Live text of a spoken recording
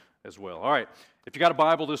as well. All right, if you got a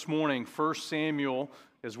Bible this morning, 1 Samuel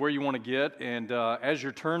is where you want to get, and as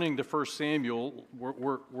you're turning to 1 Samuel,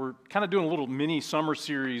 we're kind of doing a little mini summer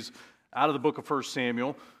series out of the book of 1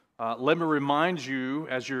 Samuel. Let me remind you,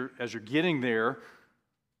 as you're getting there,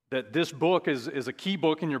 that this book is a key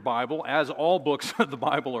book in your Bible, as all books of the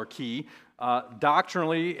Bible are key.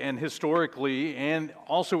 Doctrinally and historically and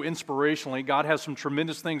also inspirationally, God has some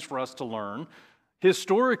tremendous things for us to learn.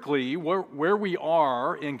 Historically, where we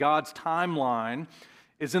are in God's timeline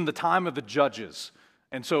is in the time of the Judges.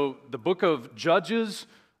 And so the book of Judges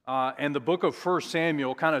and the book of 1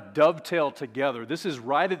 Samuel kind of dovetail together. This is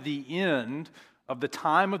right at the end of the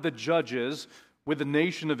time of the Judges with the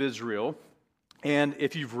nation of Israel. And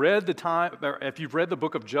if you've read the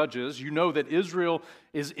book of Judges, you know that Israel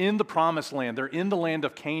is in the promised land. They're in the land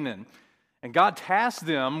of Canaan. And God tasked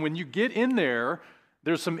them, when you get in there,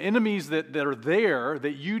 there's some enemies that are there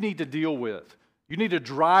that you need to deal with. You need to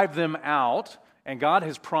drive them out. And God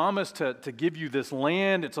has promised to give you this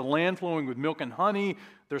land. It's a land flowing with milk and honey.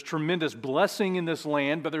 There's tremendous blessing in this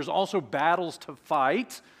land, but there's also battles to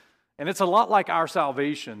fight. And it's a lot like our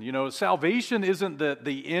salvation. You know, salvation isn't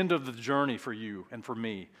the end of the journey for you and for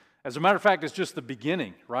me. As a matter of fact, it's just the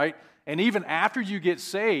beginning, right? And even after you get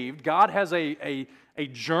saved, God has a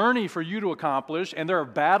journey for you to accomplish, and there are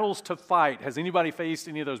battles to fight. Has anybody faced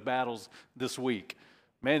any of those battles this week?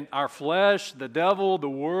 Man, our flesh, the devil, the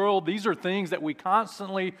world, these are things that we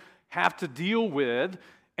constantly have to deal with.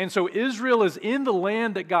 And so Israel is in the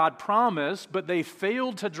land that God promised, but they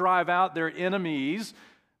failed to drive out their enemies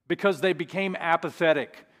because they became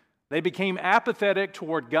apathetic. They became apathetic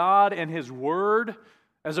toward God and His Word.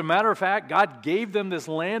 As a matter of fact, God gave them this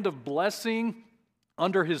land of blessing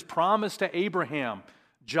under His promise to Abraham.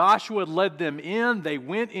 Joshua led them in, they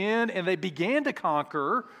went in, and they began to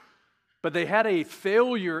conquer, but they had a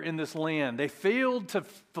failure in this land. They failed to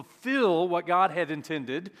fulfill what God had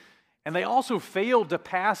intended, and they also failed to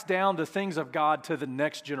pass down the things of God to the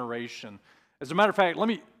next generation. As a matter of fact,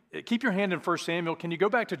 keep your hand in 1 Samuel. Can you go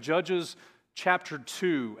back to Judges chapter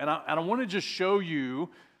 2? And I want to just show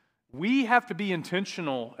you, we have to be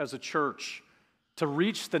intentional as a church to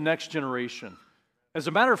reach the next generation. As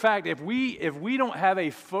a matter of fact, if we don't have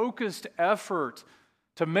a focused effort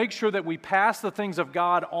to make sure that we pass the things of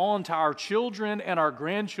God on to our children and our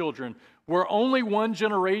grandchildren, we're only one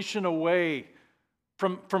generation away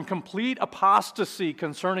from complete apostasy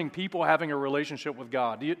concerning people having a relationship with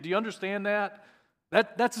God. Do you understand that?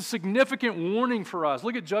 That's a significant warning for us.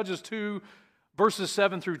 Look at Judges 2, verses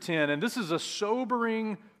 7 through 10, and this is a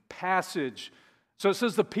sobering passage. So it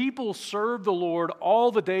says, the people served the Lord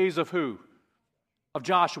all the days of who? Of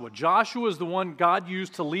Joshua. Joshua is the one God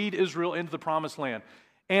used to lead Israel into the promised land.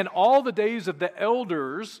 And all the days of the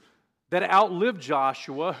elders that outlived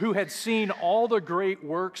Joshua, who had seen all the great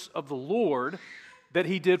works of the Lord that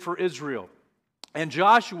He did for Israel. And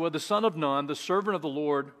Joshua, the son of Nun, the servant of the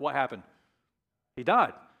Lord, what happened? He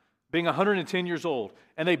died, being 110 years old.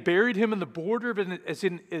 And they buried him in the border of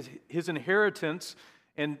his inheritance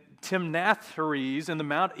in Timnath-Heres in the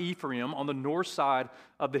Mount Ephraim on the north side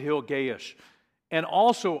of the hill Gaash. And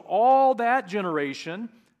also all that generation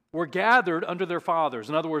were gathered under their fathers.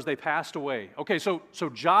 In other words, they passed away. Okay, so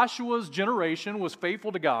Joshua's generation was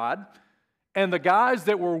faithful to God, and the guys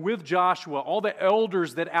that were with Joshua, all the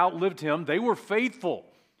elders that outlived him, they were faithful.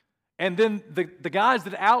 And then the guys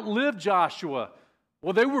that outlived Joshua,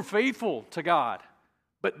 well, they were faithful to God.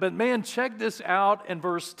 But man, check this out in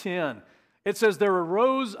verse 10. It says, there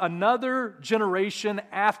arose another generation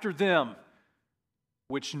after them,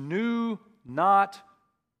 which knew not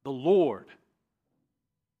the Lord,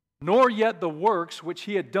 nor yet the works which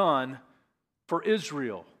He had done for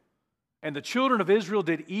Israel. And the children of Israel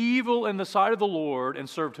did evil in the sight of the Lord and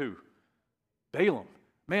served who? Balaam.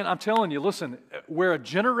 Man, I'm telling you, listen, we're a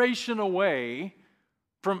generation away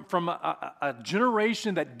from a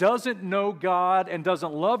generation that doesn't know God and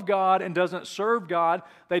doesn't love God and doesn't serve God.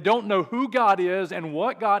 They don't know who God is and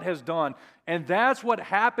what God has done. And that's what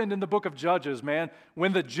happened in the book of Judges, man.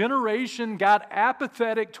 When the generation got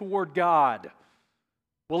apathetic toward God,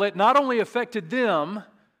 well, it not only affected them,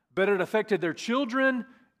 but it affected their children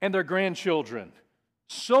and their grandchildren.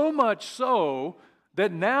 So much so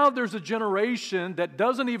that now there's a generation that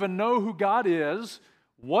doesn't even know who God is,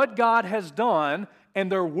 what God has done, and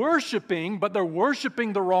they're worshiping, but they're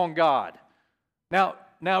worshiping the wrong God. Now,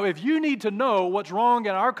 if you need to know what's wrong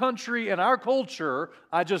in our country and our culture,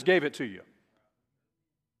 I just gave it to you.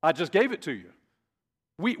 I just gave it to you.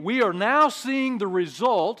 We are now seeing the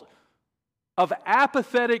result of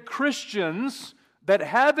apathetic Christians that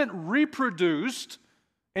haven't reproduced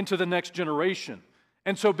into the next generation.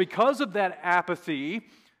 And so because of that apathy,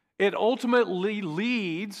 it ultimately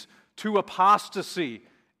leads to apostasy.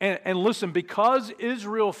 And listen, because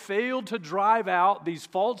Israel failed to drive out these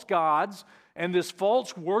false gods and this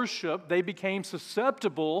false worship, they became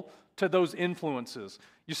susceptible to those influences.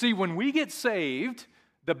 You see, when we get saved,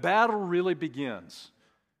 the battle really begins.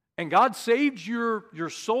 And God saved your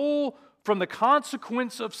soul from the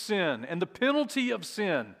consequence of sin and the penalty of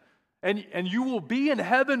sin. And you will be in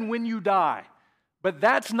heaven when you die. But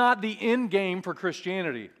that's not the end game for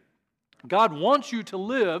Christianity. God wants you to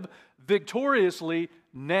live victoriously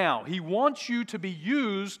now. He wants you to be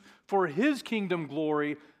used for His kingdom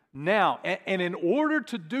glory now. And in order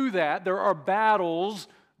to do that, there are battles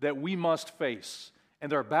that we must face.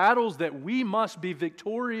 And there are battles that we must be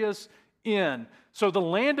victorious in. So the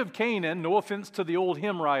land of Canaan, no offense to the old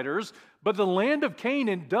hymn writers, but the land of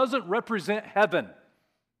Canaan doesn't represent heaven.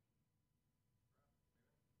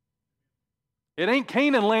 It ain't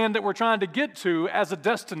Canaan land that we're trying to get to as a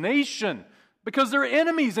destination, because there are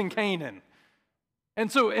enemies in Canaan.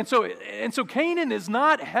 And so Canaan is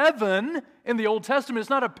not heaven in the Old Testament. It's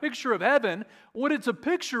not a picture of heaven. What it's a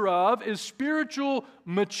picture of is spiritual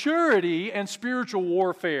maturity and spiritual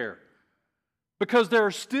warfare. Because there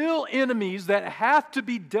are still enemies that have to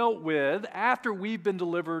be dealt with after we've been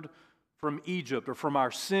delivered from Egypt or from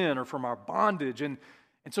our sin or from our bondage. And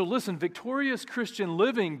so listen, victorious Christian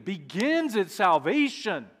living begins at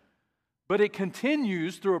salvation, but it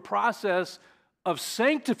continues through a process of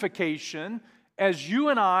sanctification as you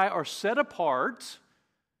and I are set apart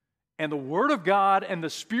and the Word of God and the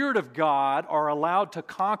Spirit of God are allowed to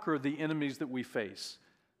conquer the enemies that we face.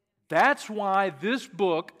 That's why this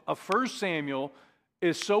book of 1 Samuel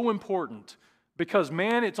is so important, because,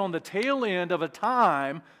 man, it's on the tail end of a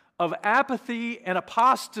time of apathy and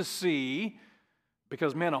apostasy,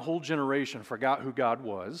 because, man, a whole generation forgot who God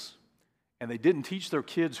was, and they didn't teach their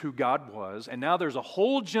kids who God was, and now there's a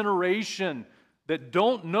whole generation that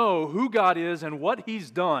don't know who God is and what He's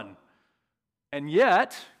done. And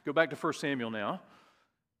yet, go back to 1 Samuel now,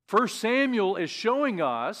 1 Samuel is showing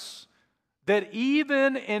us that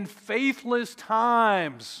even in faithless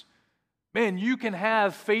times, man, you can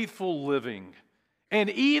have faithful living. And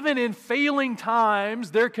even in failing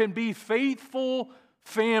times, there can be faithful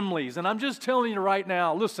families. And I'm just telling you right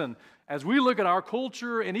now, listen, as we look at our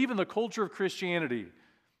culture and even the culture of Christianity,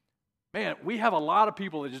 man, we have a lot of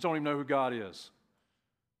people that just don't even know who God is.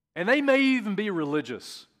 And they may even be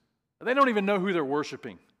religious. They don't even know who they're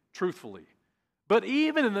worshiping, truthfully. But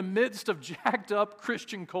even in the midst of jacked up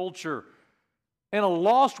Christian culture and a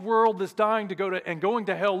lost world that's dying to go to and going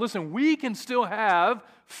to hell, listen, we can still have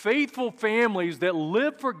faithful families that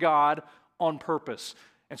live for God on purpose.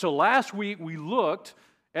 And so last week we looked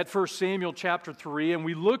at 1 Samuel chapter 3, and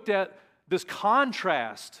we looked at this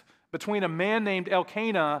contrast between a man named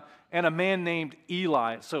Elkanah and a man named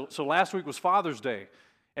Eli. So last week was Father's Day,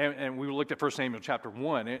 and we looked at 1 Samuel chapter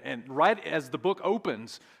 1. And right as the book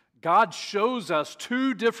opens, God shows us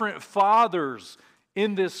two different fathers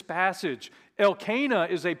in this passage. Elkanah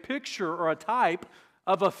is a picture or a type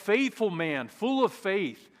of a faithful man, full of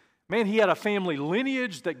faith. Man, he had a family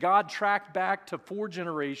lineage that God tracked back to 4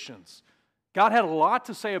 generations. God had a lot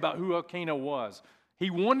to say about who Elkanah was. He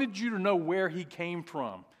wanted you to know where he came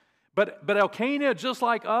from. But Elkanah, just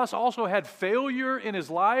like us, also had failure in his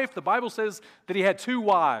life. The Bible says that he had 2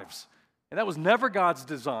 wives, and that was never God's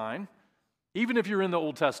design, even if you're in the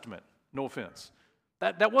Old Testament. No offense.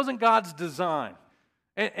 That wasn't God's design.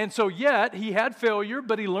 And so yet, he had failure,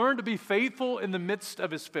 but he learned to be faithful in the midst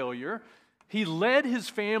of his failure. He led his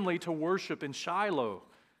family to worship in Shiloh.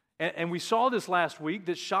 And we saw this last week,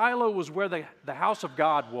 that Shiloh was where the house of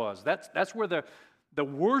God was. That's where the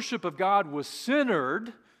worship of God was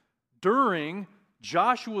centered during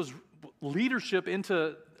Joshua's leadership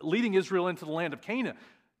into leading Israel into the land of Canaan.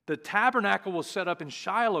 The tabernacle was set up in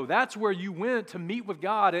Shiloh. That's where you went to meet with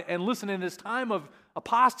God. And listen, in this time of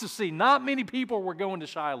apostasy, not many people were going to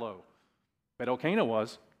Shiloh, but Elkanah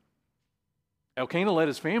was. Elkanah led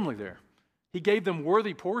his family there. He gave them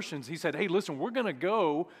worthy portions. He said, hey, listen, we're going to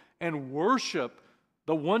go and worship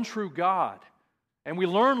the one true God. And we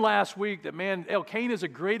learned last week that, man, Elkanah is a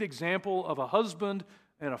great example of a husband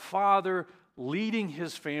and a father leading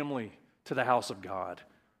his family to the house of God.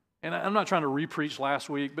 And I'm not trying to re-preach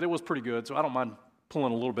last week, but it was pretty good, so I don't mind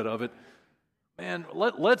pulling a little bit of it. Man,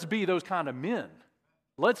 let's be those kind of men.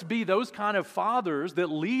 Let's be those kind of fathers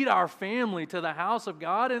that lead our family to the house of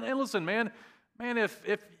God. And listen, man,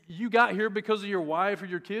 if you got here because of your wife or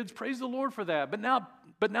your kids, praise the Lord for that.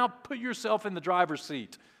 But now put yourself in the driver's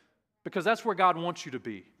seat, because that's where God wants you to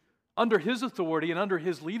be, under His authority and under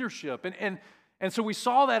His leadership. And so we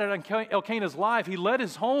saw that in Elkanah's life. He led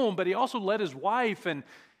his home, but he also led his wife. And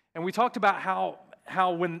And we talked about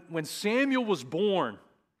how when Samuel was born,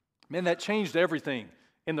 man, that changed everything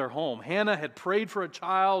in their home. Hannah had prayed for a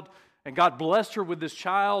child, and God blessed her with this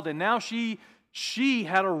child, and now she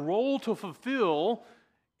had a role to fulfill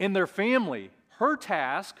in their family. Her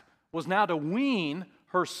task was now to wean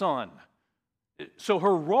her son. So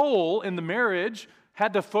her role in the marriage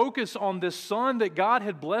had to focus on this son that God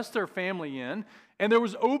had blessed their family in, and there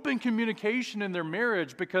was open communication in their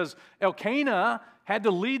marriage because Elkanah had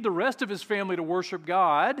to lead the rest of his family to worship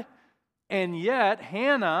God, and yet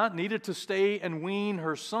Hannah needed to stay and wean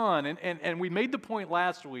her son. And we made the point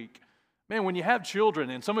last week, man, when you have children,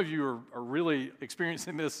 and some of you are really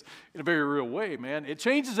experiencing this in a very real way, man, it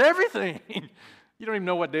changes everything. You don't even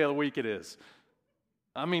know what day of the week it is.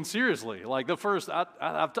 I mean, seriously, like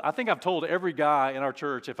I think I've told every guy in our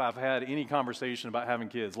church, if I've had any conversation about having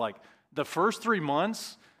kids, like the first 3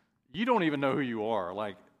 months, you don't even know who you are.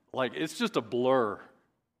 Like it's just a blur,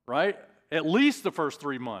 right? At least the first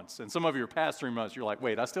 3 months. And some of your past 3 months, you're like,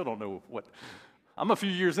 wait, I still don't know what, I'm a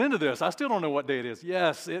few years into this. I still don't know what day it is.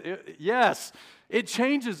 Yes, it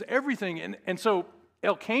changes everything. And so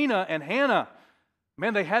Elkanah and Hannah,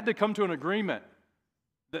 man, they had to come to an agreement.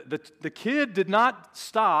 The kid did not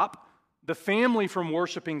stop the family from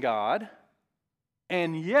worshiping God,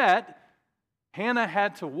 and yet Hannah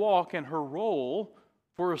had to walk in her role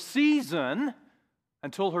for a season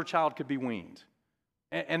until her child could be weaned.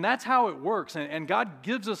 And that's how it works. And God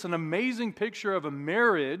gives us an amazing picture of a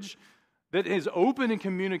marriage that is open in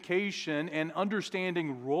communication and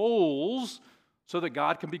understanding roles so that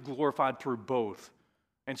God can be glorified through both.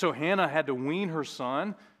 And so Hannah had to wean her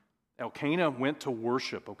son. Elkanah went to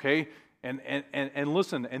worship, okay? And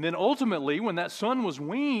listen, and then ultimately, when that son was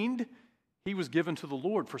weaned, he was given to the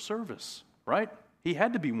Lord for service, right? He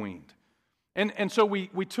had to be weaned. And so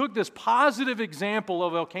we took this positive example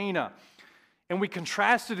of Elkanah, and we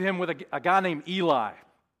contrasted him with a guy named Eli,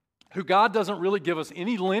 who God doesn't really give us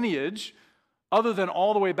any lineage other than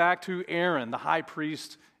all the way back to Aaron, the high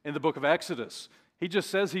priest in the book of Exodus. He just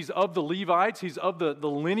says he's of the Levites, he's of the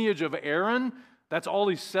lineage of Aaron. That's all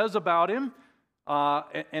he says about him.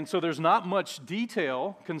 And so there's not much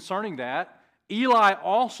detail concerning that. Eli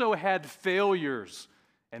also had failures.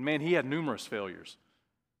 And man, he had numerous failures.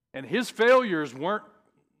 And his failures weren't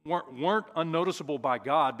unnoticeable by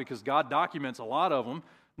God because God documents a lot of them.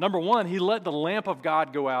 Number one, he let the lamp of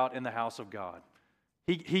God go out in the house of God.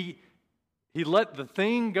 He let the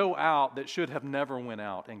thing go out that should have never went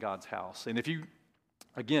out in God's house. And if you,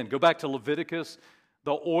 again, go back to Leviticus,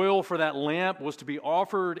 the oil for that lamp was to be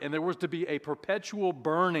offered, and there was to be a perpetual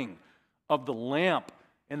burning of the lamp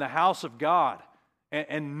in the house of God.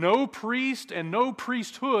 And no priest and no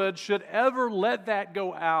priesthood should ever let that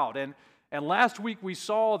go out. And last week we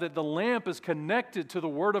saw that the lamp is connected to the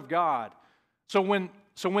Word of God. So when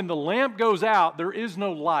the lamp goes out, there is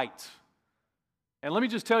no light. And let me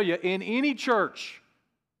just tell you, in any church,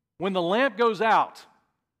 when the lamp goes out,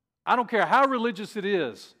 I don't care how religious it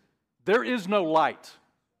is, there is no light.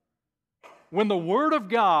 When the Word of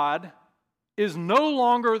God is no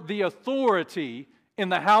longer the authority in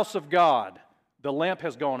the house of God, the lamp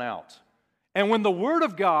has gone out. And when the Word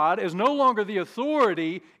of God is no longer the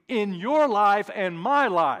authority in your life and my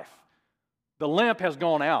life, the lamp has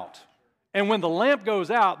gone out. And when the lamp goes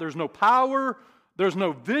out, there's no power, there's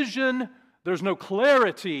no vision, there's no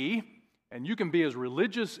clarity, and you can be as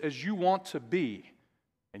religious as you want to be,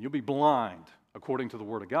 and you'll be blind according to the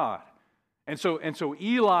Word of God. And so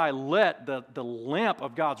Eli let the lamp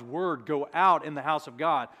of God's Word go out in the house of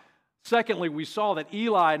God. Secondly, we saw that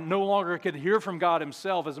Eli no longer could hear from God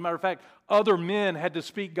himself. As a matter of fact, other men had to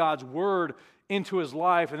speak God's Word into his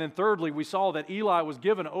life. And then thirdly, we saw that Eli was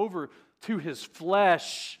given over to his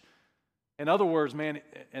flesh. In other words, man,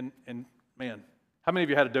 how many of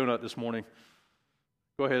you had a donut this morning?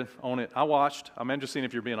 Go ahead, own it. I watched. I'm just seeing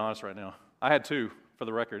if you're being honest right now. I had 2, for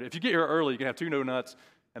the record. If you get here early, you can have 2 donuts,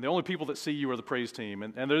 and the only people that see you are the praise team.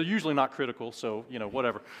 And they're usually not critical, so,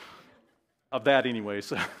 whatever. Of that anyway.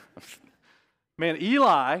 So, man,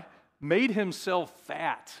 Eli made himself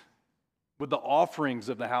fat with the offerings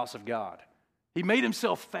of the house of God. He made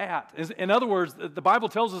himself fat. In other words, the Bible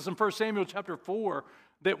tells us in 1 Samuel chapter 4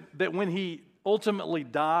 that when he ultimately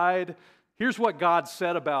died, here's what God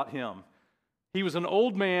said about him. He was an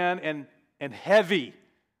old man and heavy.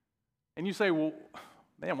 And you say, well,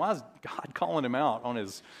 man, why is God calling him out on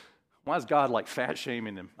why is God like fat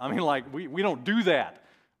shaming him? I mean, like, we don't do that.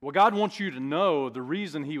 Well, God wants you to know the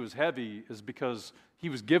reason he was heavy is because he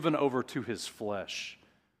was given over to his flesh.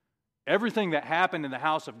 Everything that happened in the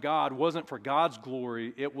house of God wasn't for God's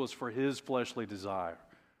glory, it was for his fleshly desire.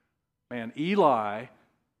 Man, Eli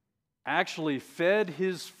actually fed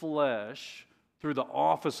his flesh through the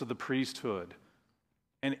office of the priesthood.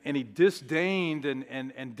 And he disdained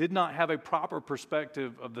and did not have a proper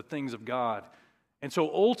perspective of the things of God. And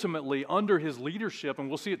so ultimately, under his leadership, and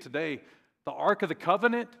we'll see it today, the Ark of the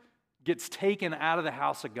Covenant gets taken out of the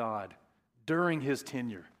house of God during his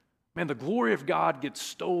tenure. Man, the glory of God gets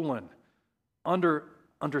stolen under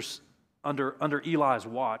Eli's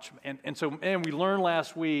watch. And so, man, we learned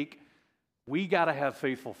last week, we got to have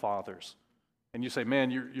faithful fathers. And you say,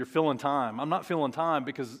 man, you're filling time. I'm not filling time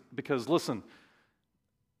because listen,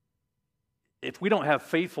 if we don't have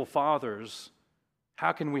faithful fathers,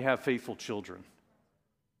 how can we have faithful children?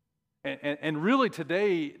 And really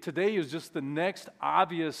today is just the next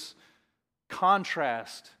obvious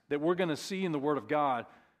contrast that we're going to see in the Word of God.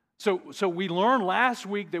 So we learned last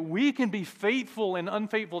week that we can be faithful in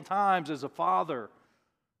unfaithful times as a father.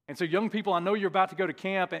 And so young people, I know you're about to go to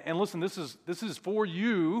camp, and listen, this is for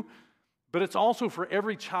you, but it's also for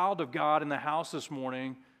every child of God in the house this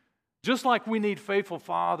morning. Just like we need faithful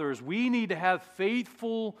fathers, we need to have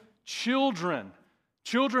faithful children.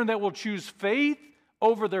 Children that will choose faith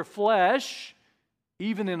over their flesh,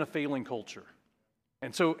 even in a failing culture.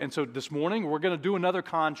 And so this morning, we're going to do another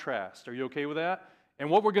contrast. Are you okay with that? And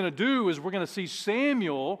what we're going to do is we're going to see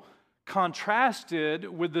Samuel contrasted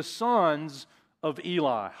with the sons of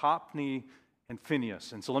Eli, Hophni and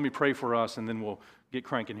Phinehas. And so let me pray for us, and then we'll get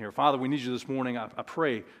cranking here. Father, we need you this morning. I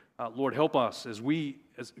pray, Lord, help us as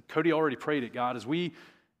Cody already prayed it, God, as we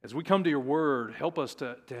come to your word, help us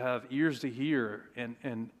to have ears to hear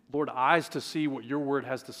and Lord, eyes to see what your word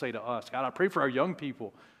has to say to us. God, I pray for our young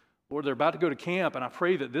people. Lord, they're about to go to camp, and I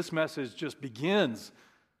pray that this message just begins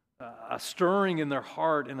a stirring in their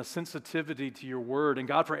heart and a sensitivity to your word. And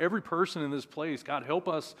God, for every person in this place, God, help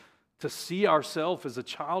us to see ourselves as a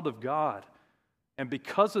child of God. And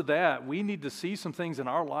because of that, we need to see some things in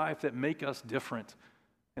our life that make us different.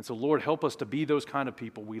 And so, Lord, help us to be those kind of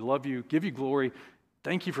people. We love you, give you glory.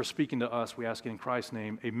 Thank you for speaking to us. We ask it in Christ's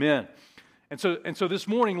name. Amen. And so this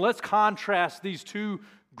morning, let's contrast these two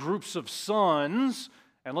groups of sons,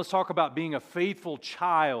 and let's talk about being a faithful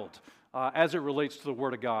child as it relates to the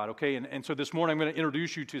Word of God, okay? And so this morning, I'm going to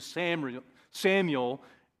introduce you to Samuel,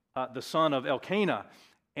 the son of Elkanah,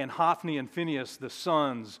 and Hophni and Phinehas, the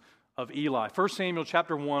sons of Eli. 1 Samuel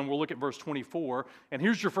chapter 1, we'll look at verse 24, and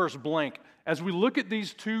here's your first blank. As we look at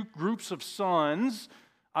these two groups of sons,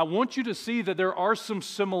 I want you to see that there are some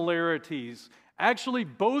similarities. Actually,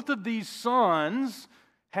 both of these sons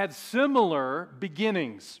had similar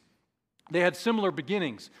beginnings. They had similar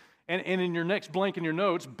beginnings. And in your next blank in your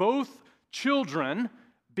notes, both children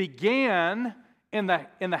began in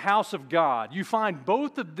the house of God. You find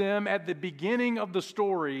both of them at the beginning of the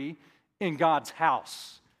story in God's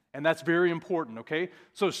house. And that's very important, okay?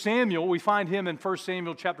 So Samuel, we find him in 1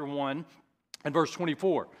 Samuel chapter 1 and verse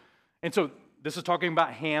 24. And so this is talking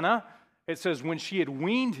about Hannah. It says, when she had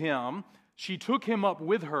weaned him, she took him up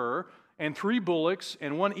with her and 3 bullocks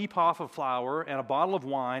and 1 ephah of flour and a bottle of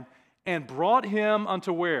wine and brought him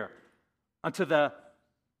unto where? Unto the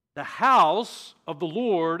house of the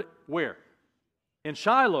Lord, where? In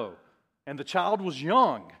Shiloh. And the child was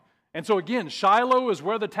young. And so again, Shiloh is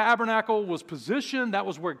where the tabernacle was positioned. That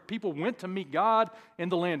was where people went to meet God in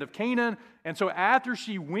the land of Canaan. And so after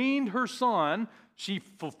she weaned her son, she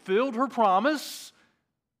fulfilled her promise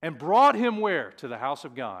and brought him where? To the house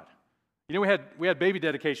of God. You know, we had baby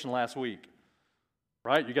dedication last week,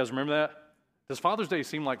 right? You guys remember that? Does Father's Day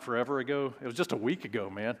seem like forever ago? It was just a week ago,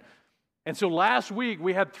 man. And so last week,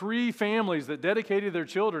 we had 3 families that dedicated their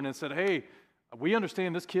children and said, hey, we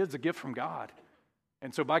understand this kid's a gift from God.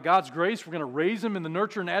 And so by God's grace, we're going to raise him in the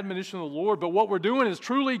nurture and admonition of the Lord. But what we're doing is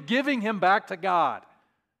truly giving him back to God.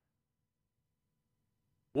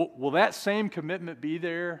 Will that same commitment be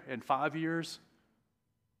there in 5 years,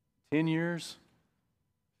 10 years,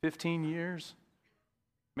 15 years?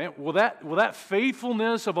 Man, will that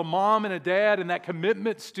faithfulness of a mom and a dad and that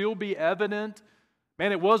commitment still be evident?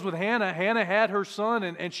 Man, it was with Hannah. Hannah had her son,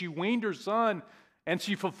 and she weaned her son, and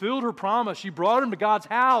she fulfilled her promise. She brought him to God's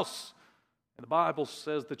house. And the Bible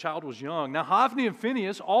says the child was young. Now, Hophni and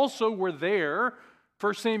Phinehas also were there.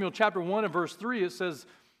 1 Samuel chapter 1 and verse 3, it says,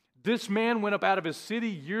 this man went up out of his city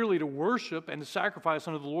yearly to worship and to sacrifice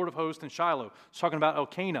unto the Lord of hosts in Shiloh. It's talking about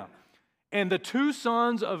Elkanah. And the 2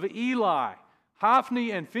 sons of Eli,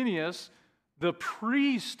 Hophni and Phinehas, the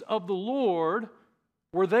priest of the Lord,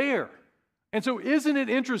 were there. And so isn't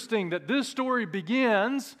it interesting that this story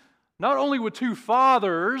begins not only with 2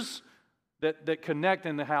 fathers that connect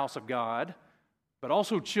in the house of God, but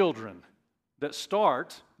also children that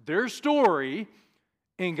start their story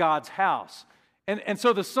in God's house. And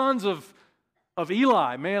so the sons of of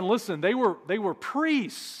Eli. Man, listen, they were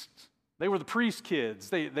priests. They were the priest kids.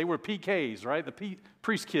 They were PKs, right? The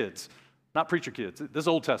priest kids, not preacher kids. This is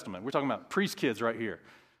Old Testament. We're talking about priest kids right here.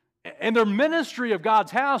 And their ministry of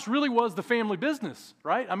God's house really was the family business,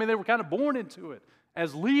 right? I mean, they were kind of born into it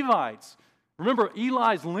as Levites. Remember,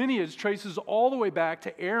 Eli's lineage traces all the way back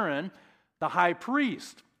to Aaron, the high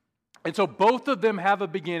priest. And so both of them have a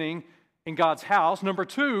beginning in God's house. Number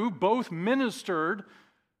two, both ministered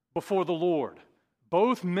before the Lord.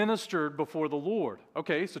 Both ministered before the Lord.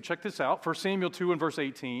 Okay, so check this out. 1 Samuel 2 and verse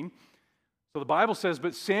 18. So the Bible says,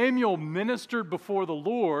 but Samuel ministered before the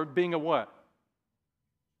Lord, being a what?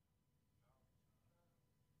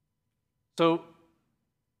 So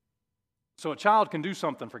a child can do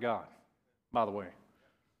something for God, by the way.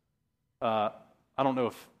 I don't know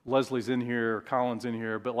if Leslie's in here or Colin's in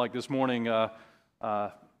here, but like this morning,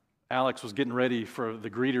 Alex was getting ready for the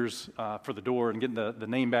greeters for the door and getting the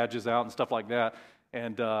name badges out and stuff like that.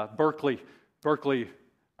 And Berkeley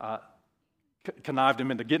connived him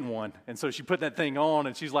into getting one. And so she put that thing on,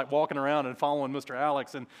 and she's like walking around and following Mr.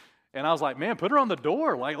 Alex. And I was like, man, put her on the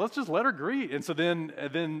door. Like, let's just let her greet. And so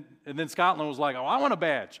then Scotland was like, oh, I want a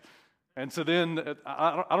badge. And so then,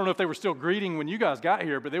 I don't know if they were still greeting when you guys got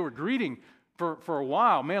here, but they were greeting for a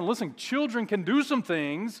while. Man, listen, children can do some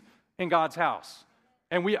things in God's house.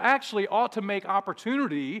 And we actually ought to make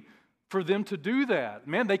opportunity for them to do that.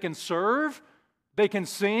 Man, they can serve, they can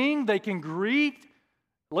sing, they can greet.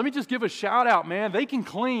 Let me just give a shout out, man. They can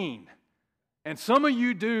clean. And some of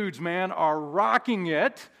you dudes, man, are rocking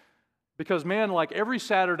it. Because, man, like every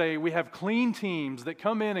Saturday, we have clean teams that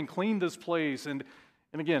come in and clean this place. And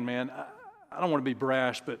again, man, I don't want to be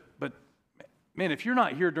brash, but man, if you're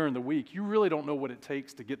not here during the week, you really don't know what it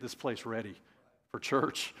takes to get this place ready for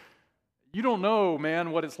church. You don't know,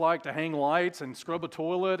 man, what it's like to hang lights and scrub a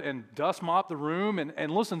toilet and dust mop the room.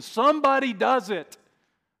 And listen, somebody does it.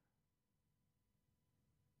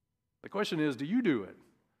 The question is, do you do it?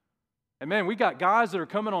 And man, we got guys that are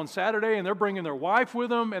coming on Saturday and they're bringing their wife with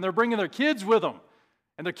them and they're bringing their kids with them.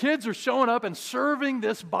 And their kids are showing up and serving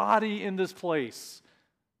this body in this place.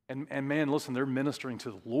 And man, listen, they're ministering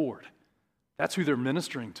to the Lord. That's who they're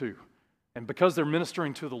ministering to. And because they're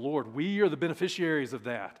ministering to the Lord, we are the beneficiaries of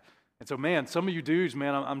that. And so, man, some of you dudes,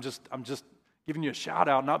 man, I'm just giving you a shout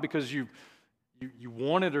out, not because you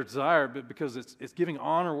want it or desire it, but because it's giving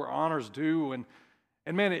honor where honor's due. And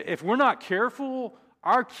man, if we're not careful,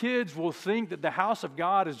 our kids will think that the house of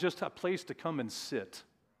God is just a place to come and sit.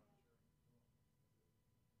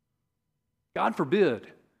 God forbid.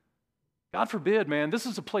 God forbid, man. This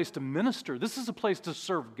is a place to minister. This is a place to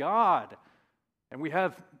serve God. And we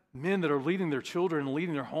have men that are leading their children and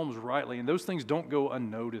leading their homes rightly, and those things don't go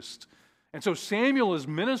unnoticed. And so Samuel is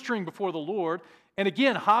ministering before the Lord. And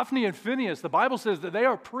again, Hophni and Phinehas, the Bible says that they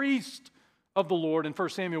are priests of the Lord in 1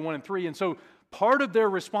 Samuel 1 and 3. And so part of their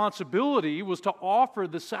responsibility was to offer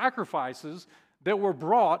the sacrifices that were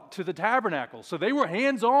brought to the tabernacle. So they were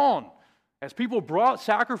hands-on. As people brought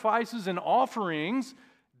sacrifices and offerings,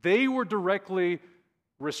 they were directly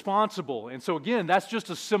responsible. And so again, that's just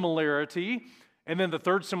a similarity. And then the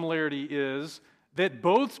third similarity is that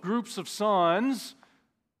both groups of sons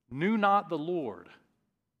knew not the Lord.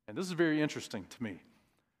 And this is very interesting to me.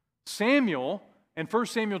 Samuel, in 1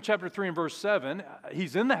 Samuel chapter 3 and verse 7,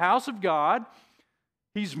 he's in the house of God.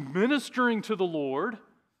 He's ministering to the Lord.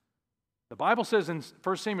 The Bible says in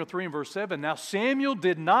 1 Samuel 3 and verse 7, now Samuel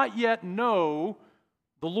did not yet know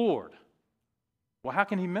the Lord. Well, how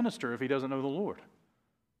can he minister if he doesn't know the Lord?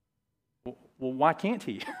 Well, why can't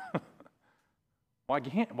he? Why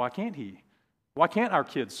can't he? Why can't our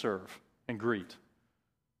kids serve and greet?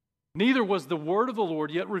 Neither was the word of the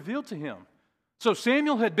Lord yet revealed to him. So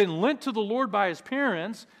Samuel had been lent to the Lord by his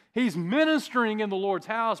parents. He's ministering in the Lord's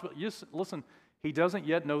house, but listen, he doesn't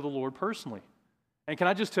yet know the Lord personally. And can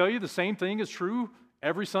I just tell you, the same thing is true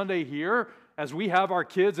every Sunday here as we have our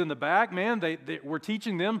kids in the back. Man, we're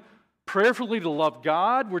teaching them prayerfully to love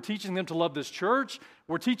God. We're teaching them to love this church.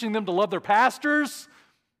 We're teaching them to love their pastors.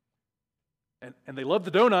 And they love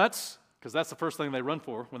the donuts, because that's the first thing they run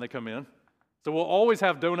for when they come in. So we'll always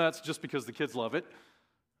have donuts just because the kids love it,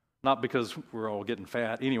 not because we're all getting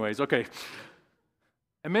fat. Anyways, okay.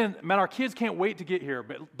 And man, our kids can't wait to get here.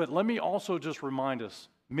 But let me also just remind us,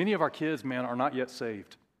 many of our kids, man, are not yet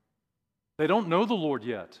saved. They don't know the Lord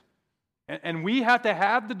yet. And we have to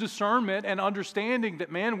have the discernment and understanding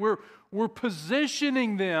that, man, we're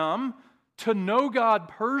positioning them to know God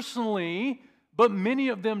personally, but many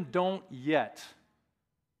of them don't yet.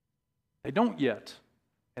 They don't yet.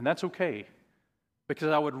 And that's okay. Because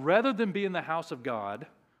I would rather them be in the house of God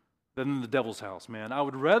than in the devil's house, man. I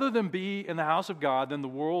would rather them be in the house of God than the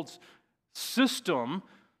world's system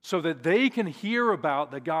so that they can hear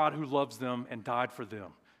about the God who loves them and died for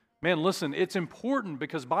them. Man, listen, it's important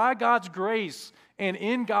because by God's grace and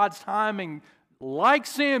in God's timing, like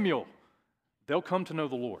Samuel, they'll come to know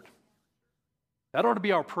the Lord. That ought to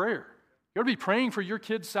be our prayer. You ought to be praying for your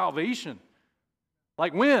kids' salvation.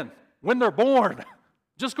 Like when? When they're born.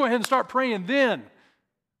 Just go ahead and start praying then.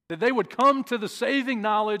 That they would come to the saving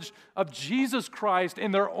knowledge of Jesus Christ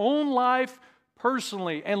in their own life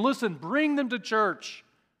personally. And listen, bring them to church.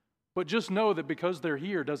 But just know that because they're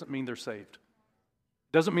here doesn't mean they're saved.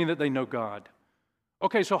 Doesn't mean that they know God.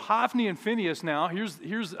 Okay, so Hophni and Phinehas now,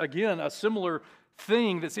 here's again a similar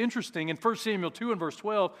thing that's interesting. In 1 Samuel 2 and verse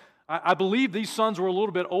 12, I believe these sons were a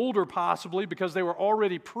little bit older possibly because they were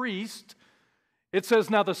already priests. It says,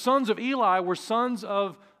 now the sons of Eli were sons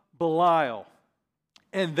of Belial,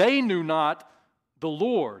 and they knew not the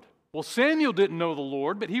Lord. Well, Samuel didn't know the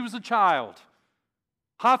Lord, but he was a child.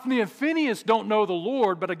 Hophni and Phinehas don't know the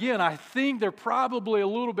Lord, but again, I think they're probably a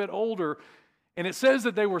little bit older. And it says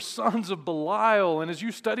that they were sons of Belial. And as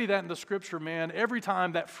you study that in the scripture, man, every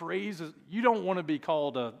time that phrase is, you don't want to be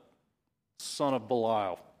called a son of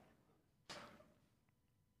Belial.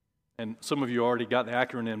 And some of you already got the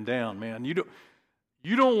acronym down, man.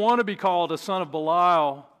 You don't want to be called a son of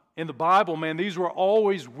Belial in the Bible, man. These were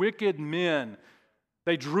always wicked men.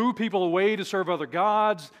 They drew people away to serve other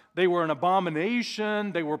gods. They were an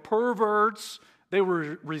abomination. They were perverts. They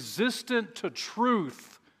were resistant to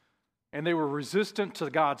truth. And they were resistant to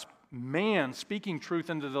God's man speaking truth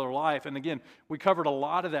into their life. And again, we covered a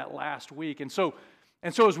lot of that last week. And so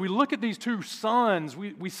as we look at these two sons,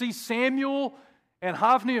 we see Samuel and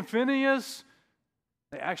Hophni and Phinehas.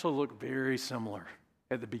 They actually look very similar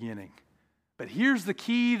at the beginning. But here's the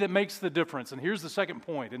key that makes the difference. And here's the second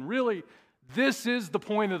point. And really, this is the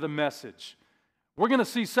point of the message. We're going to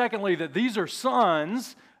see, secondly, that these are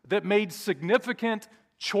sons that made significant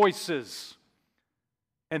choices.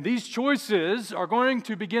 And these choices are going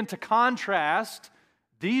to begin to contrast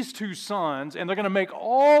these two sons, and they're going to make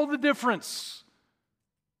all the difference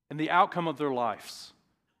in the outcome of their lives.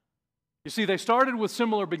 You see, they started with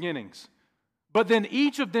similar beginnings, but then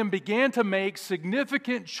each of them began to make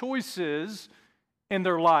significant choices in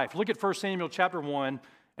their life. Look at 1 Samuel chapter 1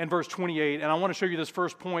 and verse 28, and I want to show you this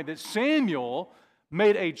first point, that Samuel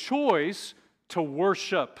made a choice to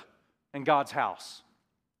worship in God's house.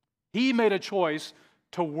 He made a choice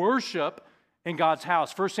to worship in God's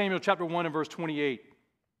house. 1 Samuel chapter 1 and verse 28.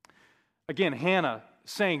 Again, Hannah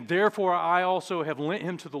saying, therefore I also have lent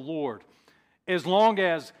him to the Lord. As long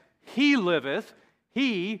as he liveth,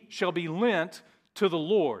 he shall be lent to the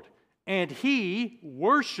Lord. And he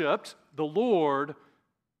worshiped the Lord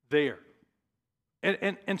there.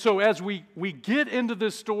 And so as we get into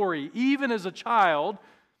this story, even as a child,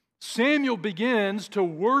 Samuel begins to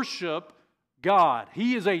worship God.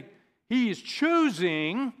 He is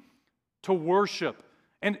choosing to worship.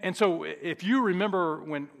 And so if you remember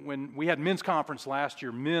when we had men's conference last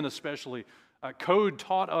year, men especially, Code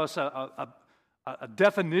taught us a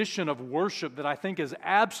definition of worship that I think is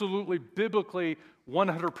absolutely biblically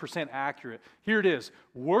 100% accurate. Here it is.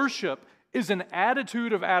 Worship is an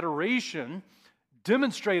attitude of adoration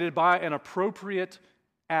demonstrated by an appropriate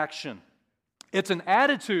action. It's an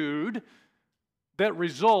attitude that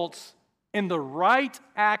results in the right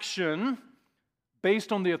action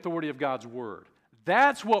based on the authority of God's word.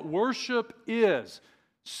 That's what worship is.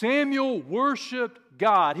 Samuel worshiped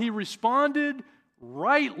God. He responded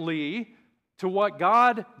rightly to what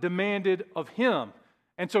God demanded of him.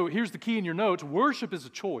 And so here's the key in your notes. Worship is a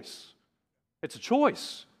choice. It's a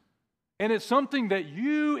choice. And it's something that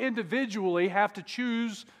you individually have to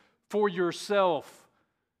choose for yourself.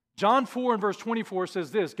 John 4 and verse 24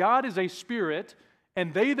 says this, God is a spirit,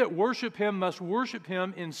 and they that worship him must worship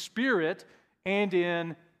him in spirit and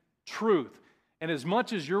in truth. And as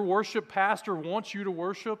much as your worship pastor wants you to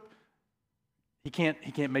worship, he can't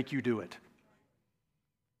make you do it.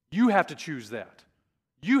 You have to choose that.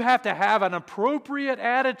 You have to have an appropriate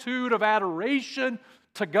attitude of adoration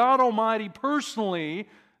to God Almighty personally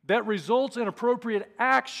that results in appropriate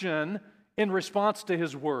action in response to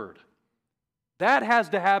his word. That has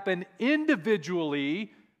to happen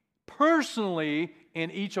individually, personally, in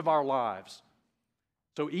each of our lives.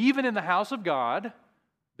 So even in the house of God,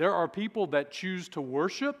 there are people that choose to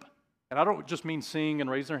worship, and I don't just mean sing and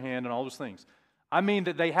raise their hand and all those things. I mean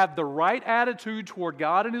that they have the right attitude toward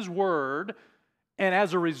God and his word, and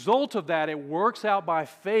as a result of that, it works out by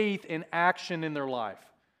faith and action in their life.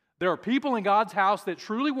 There are people in God's house that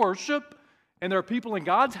truly worship, and there are people in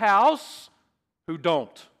God's house who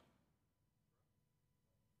don't.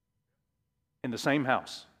 In the same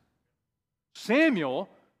house. Samuel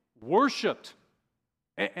Worshipped.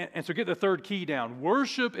 And so get the third key down.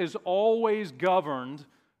 Worship is always governed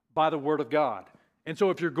by the Word of God. And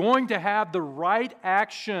so if you're going to have the right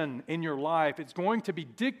action in your life, it's going to be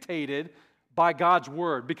dictated by God's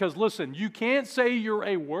Word. Because listen, you can't say you're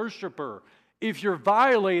a worshiper if you're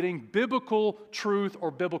violating biblical truth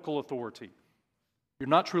or biblical authority. You're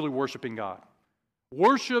not truly worshiping God.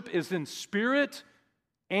 Worship is in spirit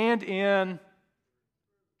and in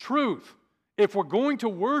truth. If we're going to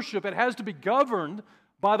worship, it has to be governed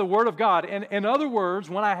by the Word of God. And in other words,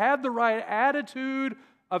 when I have the right attitude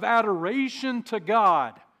of adoration to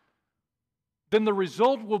God, then the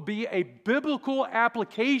result will be a biblical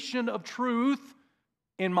application of truth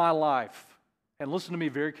in my life. And listen to me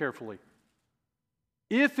very carefully.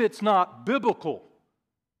 If it's not biblical,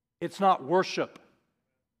 it's not worship.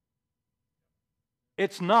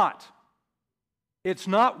 It's not. It's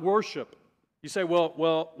not worship. You say,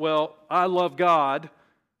 well, I love God,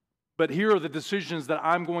 but here are the decisions that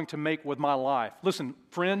I'm going to make with my life. Listen,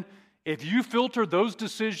 friend, if you filter those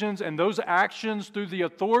decisions and those actions through the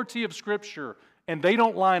authority of Scripture and they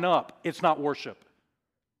don't line up, it's not worship.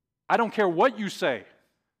 I don't care what you say.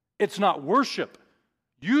 It's not worship.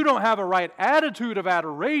 You don't have a right attitude of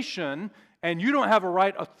adoration and you don't have a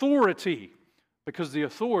right authority because the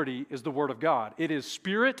authority is the Word of God. It is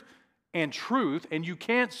spirit and truth, and you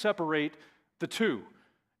can't separate the two.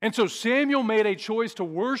 And so Samuel made a choice to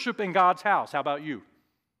worship in God's house. How about you?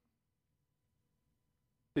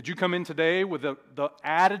 Did you come in today with the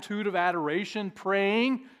attitude of adoration,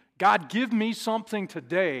 praying, God, give me something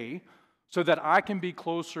today so that I can be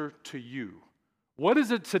closer to you? What is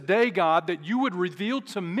it today, God, that you would reveal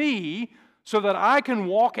to me so that I can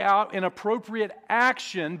walk out in appropriate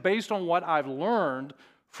action based on what I've learned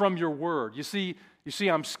from your word? You see,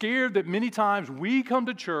 I'm scared that many times we come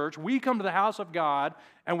to church, we come to the house of God,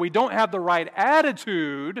 and we don't have the right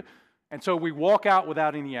attitude, and so we walk out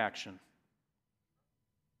without any action.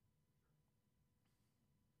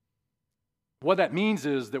 What that means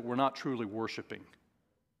is that we're not truly worshiping.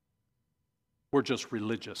 We're just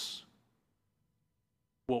religious.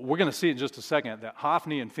 Well, we're going to see in just a second that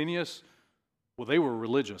Hophni and Phinehas, well, they were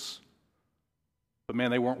religious. But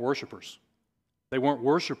man, they weren't worshipers. They weren't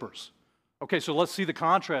worshipers. Okay, so let's see the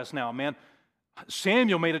contrast now, man.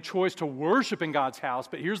 Samuel made a choice to worship in God's house,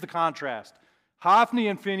 but here's the contrast. Hophni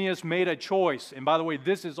and Phinehas made a choice, and by the way,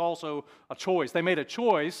 this is also a choice. They made a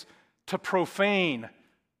choice to profane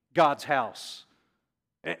God's house.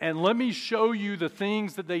 And let me show you the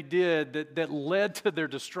things that they did that led to their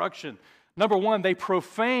destruction. Number one, they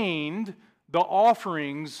profaned the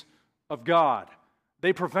offerings of God.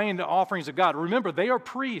 They profaned the offerings of God. Remember, they are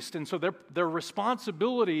priests, and so their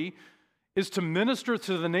responsibility is to minister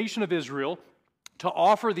to the nation of Israel, to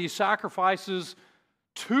offer these sacrifices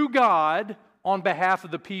to God on behalf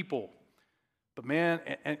of the people. But man,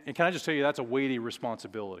 and can I just tell you, that's a weighty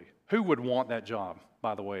responsibility. Who would want that job,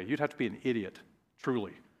 by the way? You'd have to be an idiot,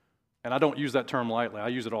 truly. And I don't use that term lightly. I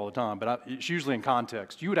use it all the time, but it's usually in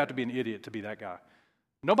context. You would have to be an idiot to be that guy.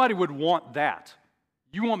 Nobody would want that.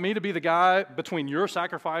 You want me to be the guy between your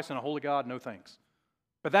sacrifice and a holy God? No thanks.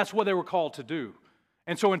 But that's what they were called to do.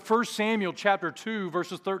 And so in 1 Samuel chapter 2,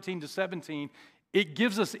 verses 13 to 17, it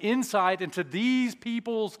gives us insight into these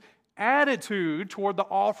people's attitude toward the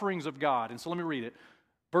offerings of God. And so let me read it.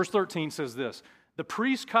 Verse 13 says this: the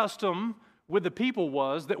priest's custom with the people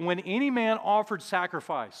was that when any man offered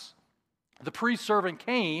sacrifice, the priest's servant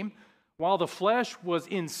came while the flesh was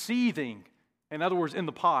in seething, in other words, in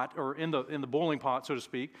the pot, or in the boiling pot, so to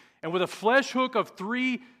speak, and with a flesh hook of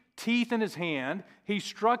 3 teeth in his hand, he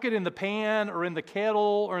struck it in the pan or in the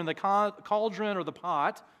kettle or in the cauldron or the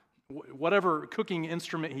pot, whatever cooking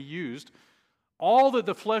instrument he used. All that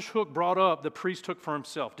the flesh hook brought up, the priest took for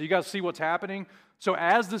himself. Do you guys see what's happening? So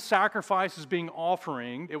as the sacrifice is being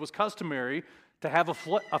offering, it was customary to have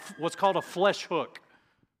what's called a flesh hook.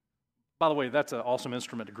 By the way, that's an awesome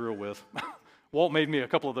instrument to grill with. Walt made me a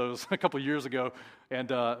couple of those a couple of years ago, and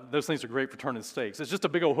those things are great for turning steaks. It's just a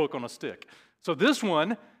big old hook on a stick. So this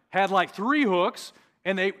one had like 3 hooks,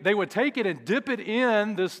 and they would take it and dip it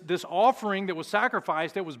in this offering that was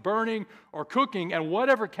sacrificed, that was burning or cooking, and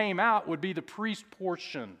whatever came out would be the priest's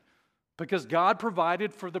portion, because God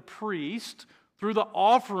provided for the priest through the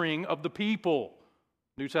offering of the people.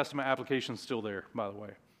 New Testament application is still there, by the way.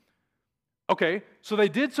 Okay, so they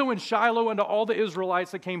did so in Shiloh unto all the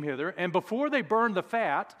Israelites that came hither, and before they burned the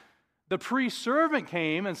fat, the priest's servant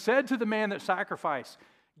came and said to the man that sacrificed,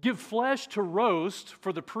 give flesh to roast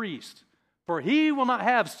for the priest, for he will not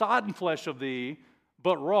have sodden flesh of thee,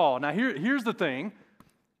 but raw. Now here's the thing.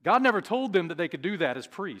 God never told them that they could do that as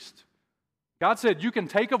priests. God said, you can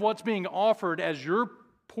take of what's being offered as your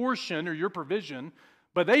portion or your provision,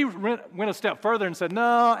 but they went a step further and said,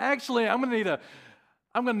 no, actually, I'm going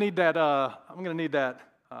to need that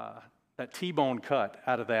T-bone cut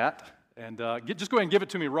out of that, and just go ahead and give it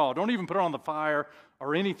to me raw. Don't even put it on the fire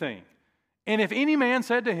or anything. And if any man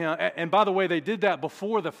said to him, and by the way, they did that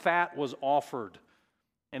before the fat was offered.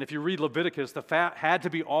 And if you read Leviticus, the fat had to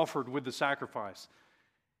be offered with the sacrifice.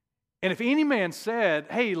 And if any man said,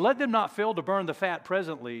 hey, let them not fail to burn the fat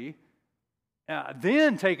presently,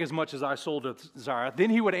 then take as much as thy soul desireth, then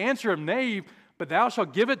he would answer him, nay, but thou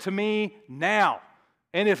shalt give it to me now.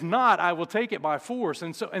 And if not, I will take it by force.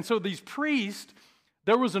 And so these priests,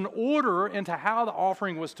 there was an order into how the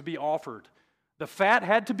offering was to be offered. The fat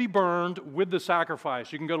had to be burned with the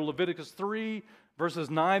sacrifice. You can go to Leviticus 3, verses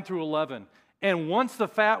 9 through 11. And once the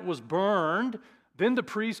fat was burned, then the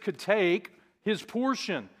priest could take his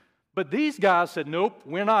portion. But these guys said, nope,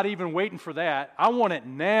 we're not even waiting for that. I want it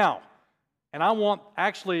now. And I want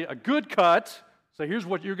actually a good cut, so here's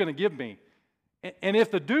what you're going to give me. And if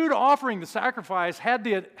the dude offering the sacrifice had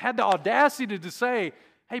the audacity to say,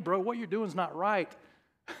 hey, bro, what you're doing is not right,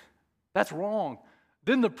 that's wrong,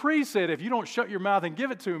 then the priest said, if you don't shut your mouth and give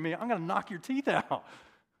it to me, I'm going to knock your teeth out.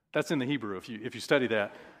 That's in the Hebrew, if you study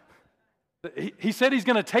that. He said he's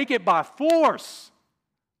going to take it by force.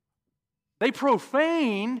 They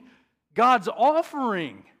profaned God's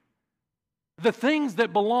offering. The things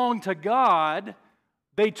that belong to God,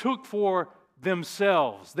 they took for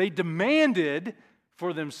themselves. They demanded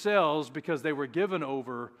for themselves because they were given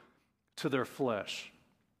over to their flesh.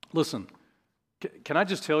 Listen, can I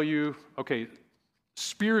just tell you, okay,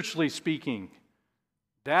 spiritually speaking,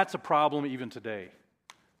 that's a problem even today.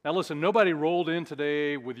 Now listen, nobody rolled in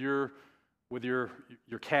today with your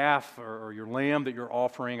calf or your lamb that you're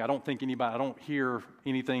offering. I don't hear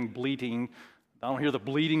anything bleating. I don't hear the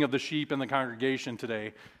bleating of the sheep in the congregation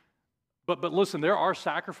today. But listen, there are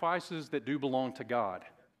sacrifices that do belong to God.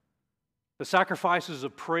 The sacrifices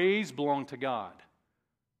of praise belong to God.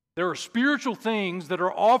 There are spiritual things that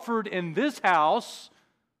are offered in this house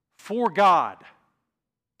for God.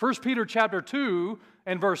 1 Peter chapter 2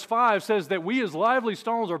 and verse 5 says that we as lively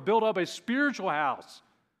stones are built up a spiritual house,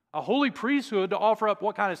 a holy priesthood to offer up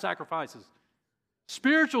what kind of sacrifices?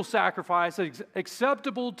 Spiritual sacrifices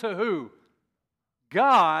acceptable to who?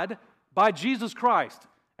 God by Jesus Christ.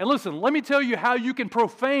 And listen, let me tell you how you can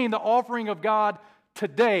profane the offering of God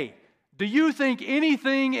today. Do you think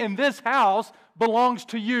anything in this house belongs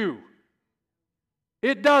to you?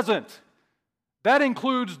 It doesn't. That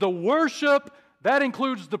includes the worship, that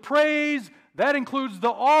includes the praise, that includes the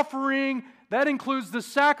offering, that includes the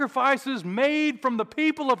sacrifices made from the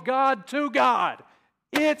people of God to God.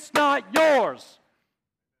 It's not yours.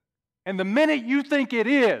 And the minute you think it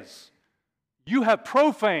is, you have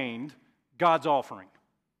profaned God's offering.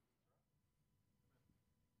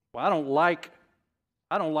 Well, I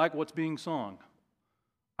don't like what's being sung.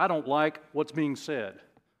 I don't like what's being said.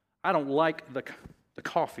 I don't like the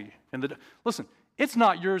coffee. Listen, it's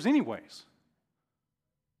not yours anyways.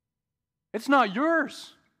 It's not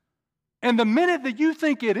yours. And the minute that you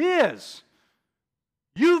think it is,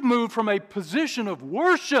 you've moved from a position of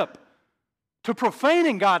worship to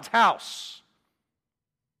profaning God's house.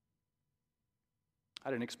 I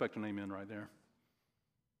didn't expect an amen right there.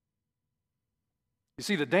 You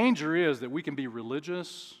see, the danger is that we can be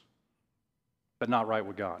religious, but not right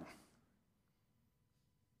with God.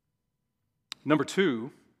 Number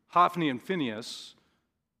two, Hophni and Phinehas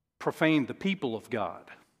profaned the people of God.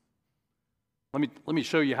 Let me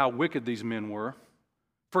show you how wicked these men were.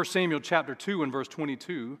 1 Samuel chapter 2 and verse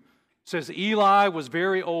 22 says, Eli was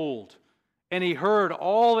very old, and he heard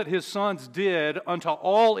all that his sons did unto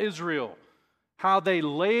all Israel, how they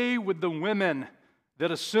lay with the women that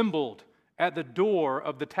assembled at the door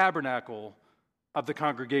of the tabernacle of the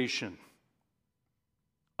congregation.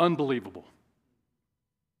 Unbelievable.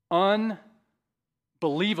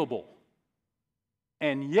 Unbelievable.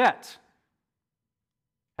 And yet,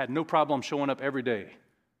 had no problem showing up every day,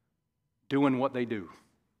 doing what they do.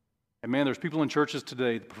 And man, there's people in churches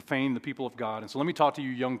today that profane the people of God. And so let me talk to you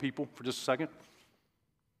young people for just a second.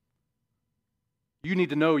 You need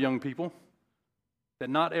to know, young people, that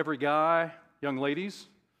not every guy, young ladies,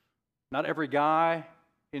 not every guy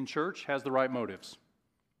in church has the right motives.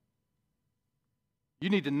 You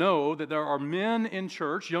need to know that there are men in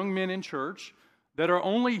church, young men in church, that are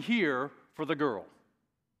only here for the girl.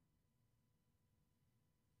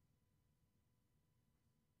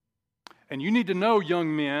 And you need to know,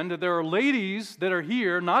 young men, that there are ladies that are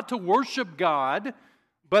here not to worship God,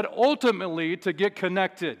 but ultimately to get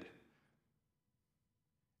connected.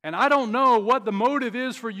 And I don't know what the motive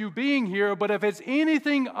is for you being here, but if it's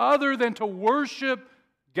anything other than to worship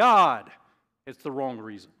God, it's the wrong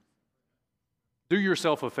reason. Do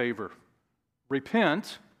yourself a favor.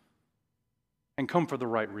 Repent and come for the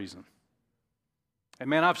right reason. And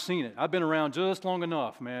man, I've seen it. I've been around just long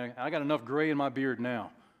enough, man. I got enough gray in my beard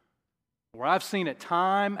now, where I've seen it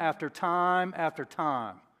time after time after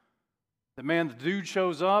time. The man, the dude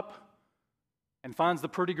shows up and finds the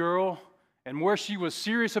pretty girl, and where she was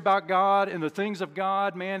serious about God and the things of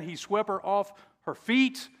God, man, he swept her off her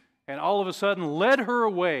feet and all of a sudden led her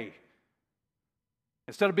away.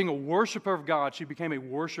 Instead of being a worshiper of God, she became a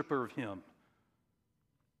worshiper of him.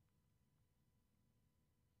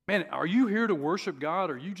 Man, are you here to worship God,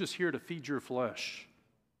 or are you just here to feed your flesh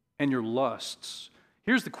and your lusts?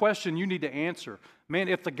 Here's the question you need to answer. Man,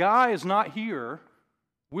 if the guy is not here,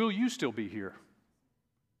 will you still be here?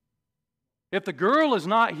 If the girl is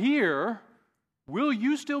not here, will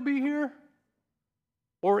you still be here?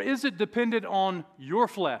 Or is it dependent on your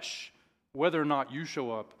flesh, whether or not you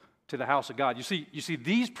show up to the house of God? You see,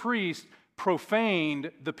 these priests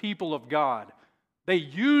profaned the people of God. They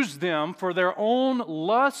used them for their own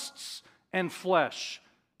lusts and flesh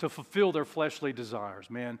to fulfill their fleshly desires.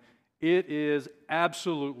 Man, it is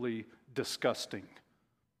absolutely disgusting.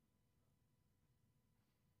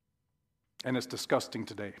 And it's disgusting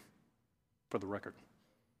today, for the record.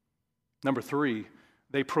 Number 3,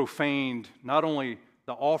 they profaned not only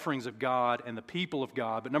the offerings of God and the people of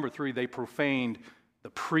God, but number 3, they profaned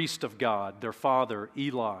the priest of God, their father,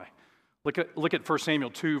 Eli. Look at 1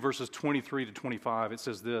 Samuel 2, verses 23 to 25. It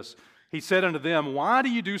says this. He said unto them, why do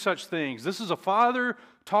you do such things? This is a father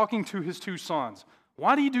talking to his 2 sons.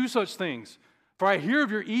 Why do you do such things? For I hear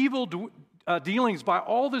of your evil dealings by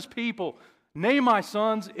all this people. Nay, my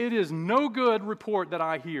sons, it is no good report that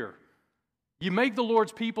I hear. You make the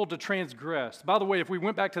Lord's people to transgress. By the way, if we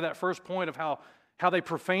went back to that first point of how they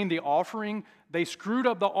profaned the offering, they screwed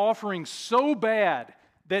up the offering so bad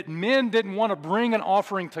that men didn't want to bring an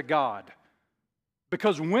offering to God.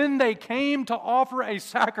 Because when they came to offer a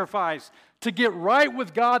sacrifice to get right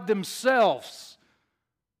with God themselves,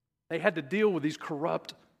 they had to deal with these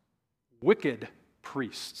corrupt, wicked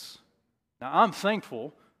priests. Now, I'm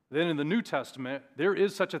thankful that in the New Testament, there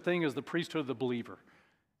is such a thing as the priesthood of the believer.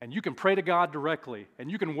 And you can pray to God directly, and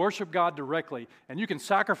you can worship God directly, and you can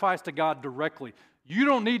sacrifice to God directly. You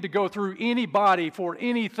don't need to go through anybody for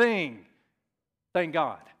anything. Thank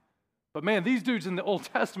God. But man, these dudes in the Old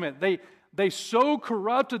Testament, they so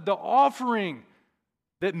corrupted the offering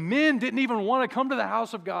that men didn't even want to come to the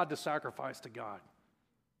house of God to sacrifice to God.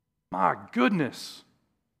 My goodness.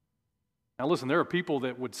 Now listen, there are people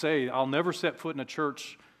that would say, I'll never set foot in a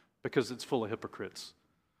church because it's full of hypocrites.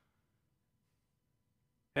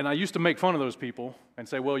 And I used to make fun of those people and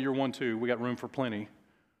say, well, you're one too. We got room for plenty.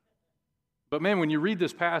 But man, when you read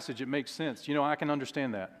this passage, it makes sense. You know, I can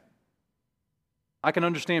understand that. I can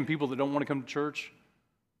understand people that don't want to come to church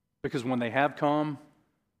because when they have come,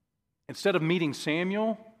 instead of meeting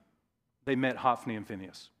Samuel, they met Hophni and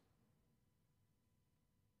Phinehas.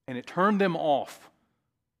 And it turned them off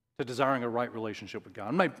to desiring a right relationship with God.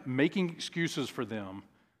 I'm not making excuses for them,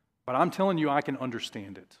 but I'm telling you I can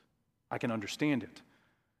understand it. I can understand it.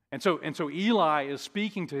 And so Eli is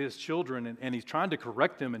speaking to his children, and he's trying to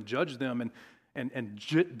correct them and judge them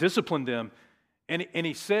and discipline them. And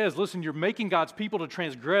he says, listen, you're making God's people to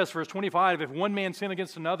transgress. Verse 25, if one man sin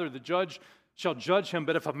against another, the judge shall judge him.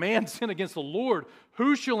 But if a man sin against the Lord,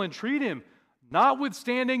 who shall entreat him?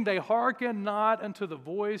 Notwithstanding, they hearken not unto the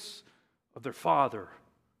voice of their father,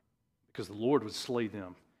 because the Lord would slay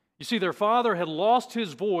them. You see, their father had lost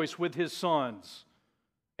his voice with his sons,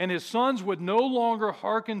 and his sons would no longer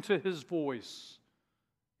hearken to his voice.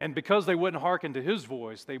 And because they wouldn't hearken to his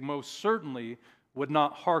voice, they most certainly would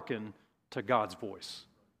not hearken to God's voice.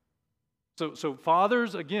 So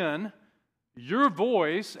fathers, again, your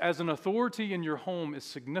voice as an authority in your home is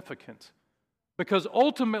significant because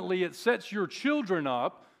ultimately it sets your children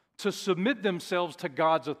up to submit themselves to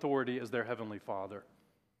God's authority as their heavenly Father.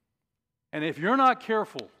 And if you're not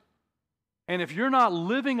careful, and if you're not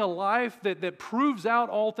living a life that proves out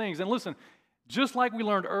all things, and listen, just like we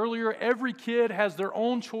learned earlier, every kid has their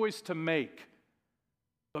own choice to make.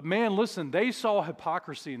 But man, listen, they saw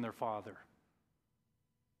hypocrisy in their father.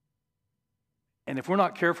 And if we're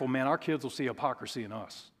not careful, man, our kids will see hypocrisy in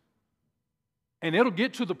us. And it'll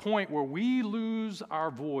get to the point where we lose our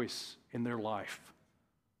voice in their life.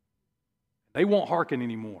 They won't hearken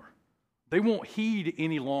anymore. They won't heed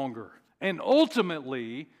any longer. And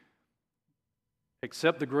ultimately,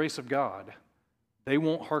 except the grace of God, they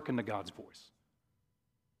won't hearken to God's voice.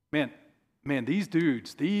 Man, these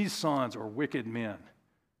dudes, these sons are wicked men.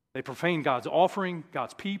 They profane God's offering,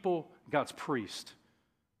 God's people, God's priest.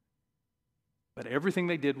 But everything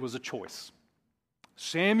they did was a choice.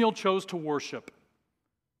 Samuel chose to worship.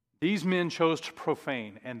 These men chose to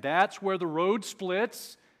profane. And that's where the road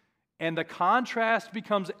splits and the contrast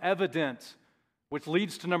becomes evident, which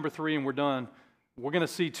leads to number 3, and we're done. We're going to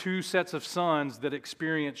see 2 sets of sons that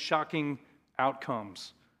experience shocking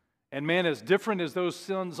outcomes. And man, as different as those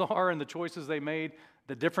sons are and the choices they made,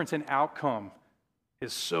 the difference in outcome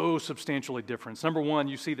is so substantially different. Number 1,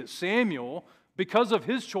 you see that Samuel, because of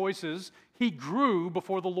his choices, he grew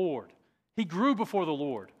before the Lord. He grew before the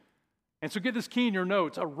Lord. And so get this key in your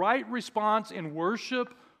notes. A right response in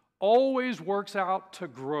worship always works out to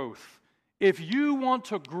growth. If you want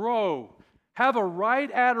to grow, have a right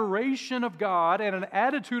adoration of God and an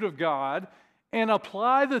attitude of God, and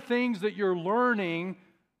apply the things that you're learning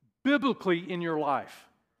biblically in your life.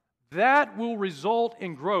 That will result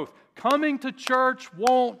in growth. Coming to church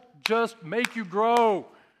won't just make you grow.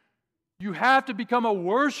 You have to become a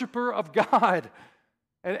worshiper of God.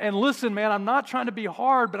 And listen, man, I'm not trying to be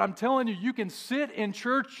hard, but I'm telling you, you can sit in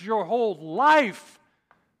church your whole life.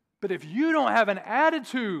 But if you don't have an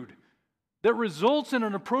attitude that results in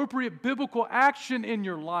an appropriate biblical action in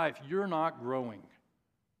your life, you're not growing.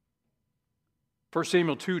 1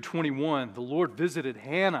 Samuel 2:21, the Lord visited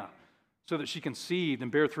Hannah so that she conceived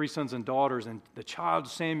and bare 3 sons and daughters, and the child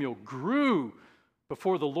Samuel grew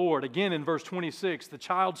before the Lord. Again, in verse 26, the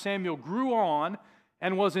child Samuel grew on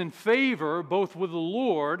and was in favor both with the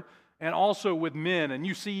Lord and also with men. And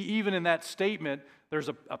you see, even in that statement, there's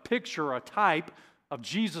a picture, a type of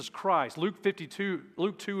Jesus Christ. Luke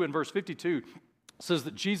 2 and verse 52 says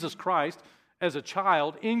that Jesus Christ, as a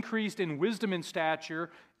child, increased in wisdom and stature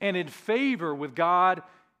and in favor with God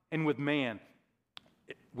and with man.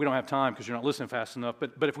 We don't have time because you're not listening fast enough,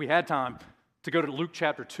 but if we had time to go to Luke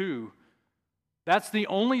chapter 2, that's the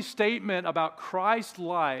only statement about Christ's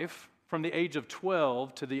life from the age of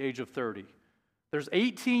 12 to the age of 30. There's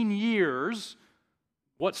 18 years,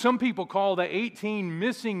 what some people call the 18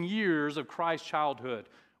 missing years of Christ's childhood.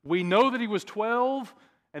 We know that he was 12,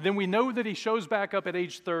 and then we know that he shows back up at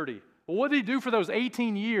age 30. Well, what did he do for those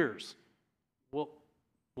 18 years? Well,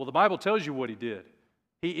 the Bible tells you what he did.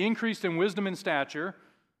 He increased in wisdom and stature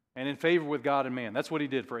and in favor with God and man. That's what he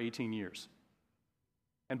did for 18 years.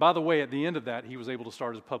 And by the way, at the end of that, he was able to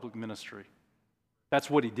start his public ministry. That's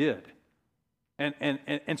what he did.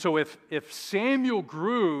 And so if Samuel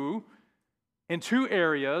grew in 2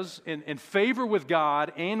 areas, in favor with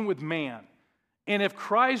God and with man, and if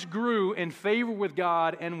Christ grew in favor with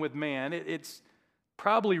God and with man, it's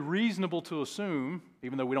probably reasonable to assume,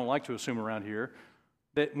 even though we don't like to assume around here,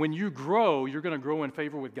 that when you grow, you're going to grow in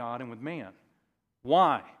favor with God and with man.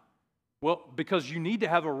 Why? Well, because you need to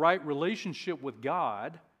have a right relationship with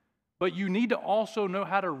God, but you need to also know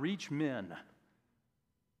how to reach men.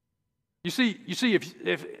 You see,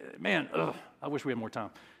 if man, I wish we had more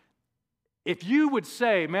time. If you would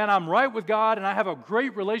say, man, I'm right with God and I have a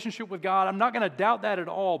great relationship with God, I'm not going to doubt that at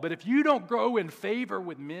all. But if you don't grow in favor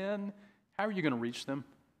with men, how are you going to reach them?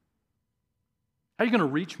 How are you going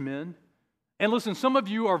to reach men? And listen, some of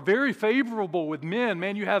you are very favorable with men.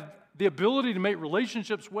 Man, you have the ability to make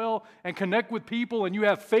relationships well and connect with people, and you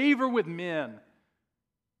have favor with men.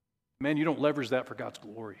 Man, you don't leverage that for God's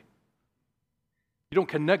glory. You don't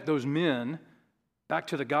connect those men back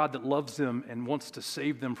to the God that loves them and wants to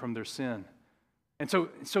save them from their sin. And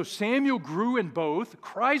so Samuel grew in both,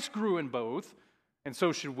 Christ grew in both, and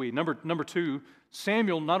so should we. Number 2,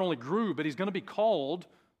 Samuel not only grew, but he's going to be called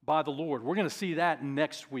by the Lord. We're going to see that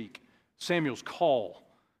next week, Samuel's call.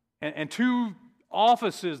 And 2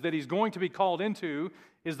 offices that he's going to be called into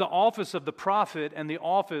is the office of the prophet and the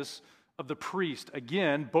office of the priest.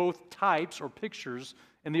 Again, both types or pictures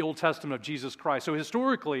in the Old Testament of Jesus Christ. So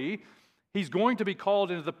historically, he's going to be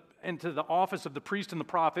called into the office of the priest and the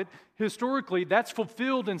prophet. Historically, that's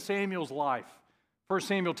fulfilled in Samuel's life. 1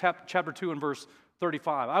 Samuel chapter 2 and verse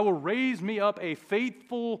 35. I will raise me up a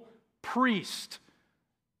faithful priest.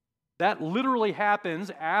 That literally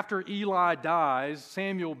happens after Eli dies.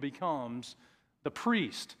 Samuel becomes the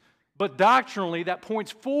priest. But doctrinally, that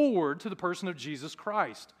points forward to the person of Jesus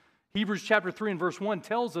Christ. Hebrews chapter 3 and verse 1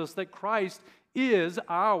 tells us that Christ is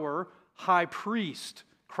our high priest,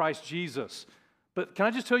 Christ Jesus. But can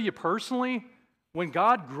I just tell you personally, when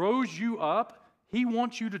God grows you up, he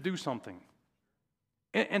wants you to do something.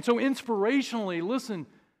 And so inspirationally, listen,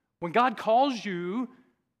 when God calls you,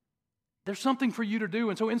 there's something for you to do.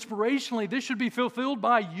 And so inspirationally, this should be fulfilled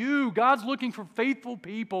by you. God's looking for faithful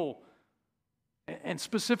people, and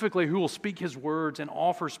specifically who will speak his words and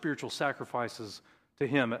offer spiritual sacrifices to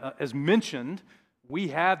him. As mentioned, we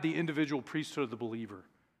have the individual priesthood of the believer.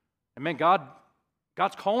 And man,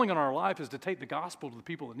 God's calling on our life is to take the gospel to the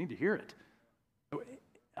people that need to hear it.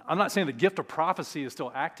 I'm not saying the gift of prophecy is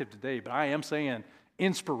still active today, but I am saying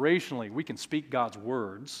inspirationally we can speak God's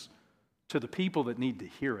words to the people that need to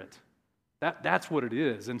hear it. That's what it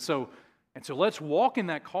is. And so let's walk in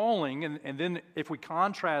that calling, and then if we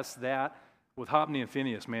contrast that with Hophni and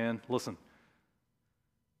Phinehas, man, listen,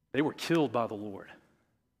 they were killed by the Lord.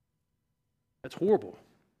 That's horrible.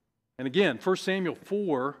 And again, 1 Samuel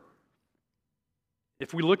 4,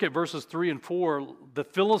 if we look at verses 3 and 4, the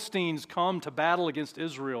Philistines come to battle against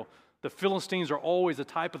Israel. The Philistines are always a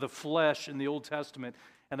type of the flesh in the Old Testament.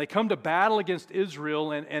 And they come to battle against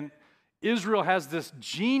Israel, and Israel has this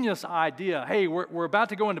genius idea. Hey, we're about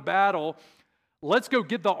to go into battle. Let's go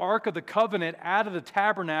get the Ark of the Covenant out of the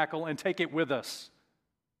tabernacle and take it with us.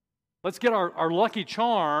 Let's get our lucky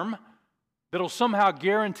charm that'll somehow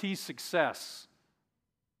guarantee success.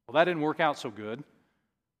 Well, that didn't work out so good.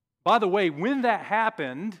 By the way, when that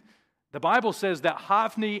happened, the Bible says that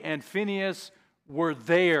Hophni and Phinehas were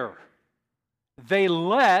there. They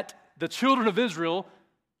let the children of Israel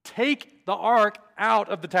take the ark out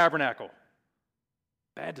of the tabernacle.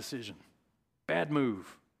 Bad decision. Bad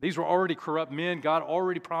move. These were already corrupt men. God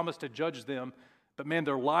already promised to judge them. But man,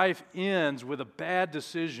 their life ends with a bad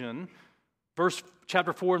decision.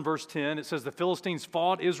 Chapter 4 and verse 10, it says, the Philistines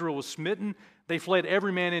fought, Israel was smitten. They fled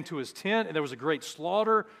every man into his tent, and there was a great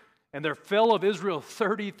slaughter. And there fell of Israel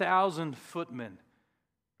 30,000 footmen.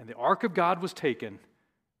 And the ark of God was taken,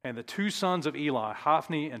 and the two sons of Eli,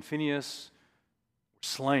 Hophni and Phinehas, were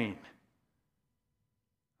slain.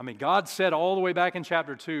 I mean, God said all the way back in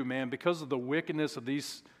chapter 2, man, because of the wickedness of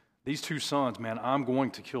these two sons, man, I'm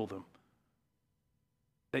going to kill them.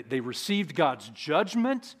 They received God's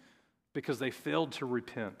judgment because they failed to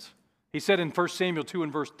repent. He said in 1 Samuel 2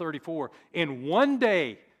 and verse 34, in one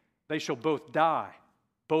day they shall both die,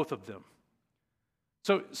 both of them.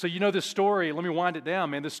 So you know this story, let me wind it down,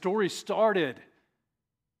 man. The story started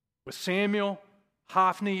with Samuel,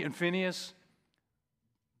 Hophni, and Phinehas.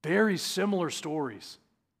 Very similar stories.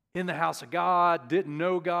 In the house of God, didn't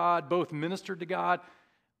know God, both ministered to God.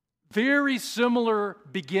 Very similar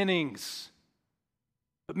beginnings.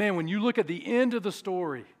 But man, when you look at the end of the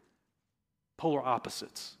story, polar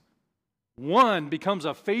opposites. One becomes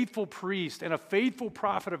a faithful priest and a faithful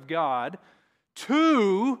prophet of God.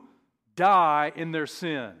 Two die in their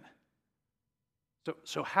sin.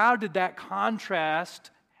 So how did that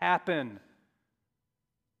contrast happen?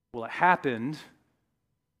 Well, it happened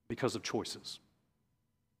because of choices.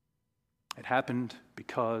 It happened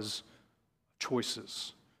because of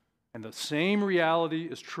choices. And the same reality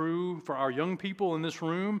is true for our young people in this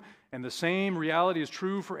room, and the same reality is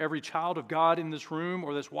true for every child of God in this room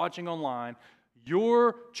or that's watching online.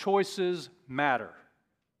 Your choices matter.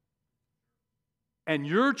 And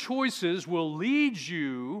your choices will lead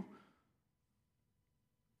you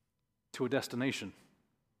to a destination.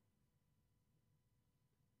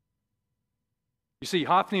 You see,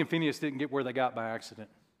 Hophni and Phinehas didn't get where they got by accident.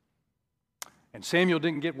 And Samuel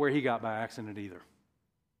didn't get where he got by accident either.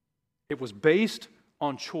 It was based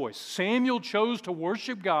on choice. Samuel chose to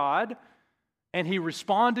worship God, and he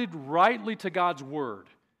responded rightly to God's word.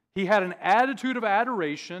 He had an attitude of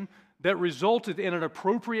adoration that resulted in an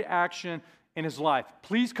appropriate action in his life.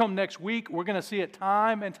 Please come next week. We're going to see it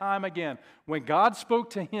time and time again. When God spoke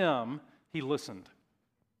to him, he listened.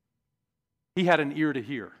 He had an ear to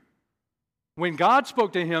hear. When God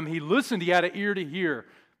spoke to him, he listened. He had an ear to hear.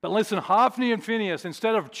 But listen, Hophni and Phinehas,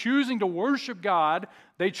 instead of choosing to worship God,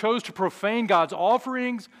 they chose to profane God's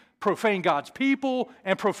offerings, profane God's people,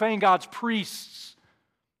 and profane God's priests.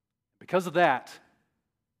 Because of that,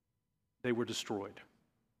 they were destroyed.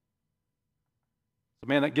 So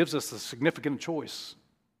man, that gives us a significant choice.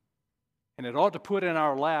 And it ought to put in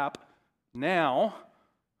our lap now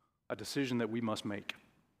a decision that we must make.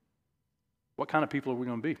 What kind of people are we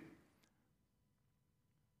going to be?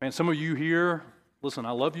 Man, some of you here, listen,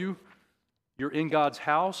 I love you. You're in God's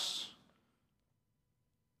house.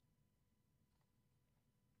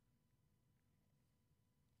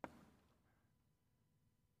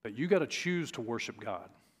 But you got to choose to worship God.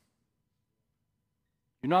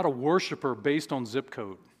 You're not a worshiper based on zip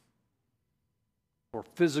code or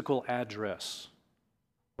physical address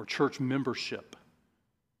or church membership.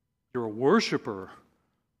 You're a worshiper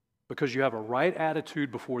because you have a right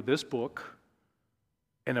attitude before this book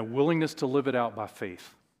and a willingness to live it out by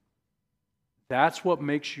faith. That's what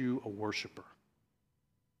makes you a worshiper.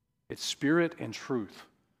 It's spirit and truth.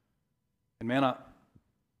 And man, I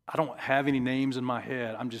don't have any names in my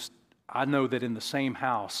head. I know that in the same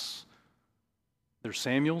house, there's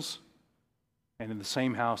Samuel's, and in the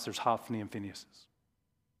same house, there's Hophni and Phinehas.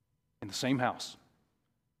 In the same house.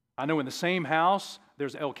 I know in the same house,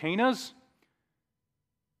 there's Elkanah's,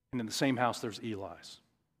 and in the same house there's Eli's.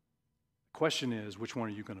 The question is, which one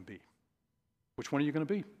are you going to be? Which one are you going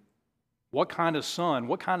to be? What kind of son,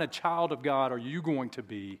 what kind of child of God are you going to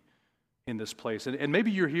be in this place? And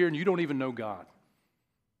maybe you're here and you don't even know God.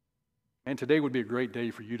 And today would be a great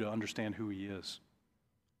day for you to understand who He is.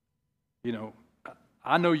 You know,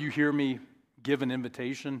 I know you hear me give an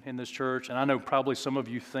invitation in this church, and I know probably some of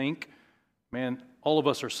you think, man, all of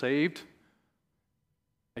us are saved,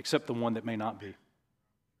 except the one that may not be.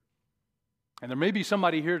 And there may be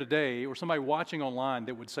somebody here today or somebody watching online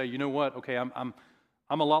that would say, you know what, okay, I'm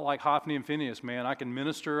a lot like Hophni and Phinehas, man. I can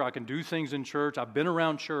minister, I can do things in church, I've been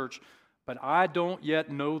around church, but I don't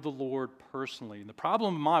yet know the Lord personally. And the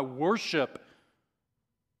problem of my worship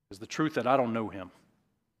is the truth that I don't know Him.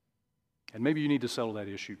 And maybe you need to settle that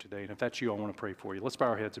issue today. And if that's you, I want to pray for you. Let's bow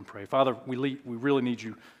our heads and pray. Father, we really need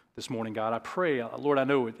you this morning, God. I pray, Lord, I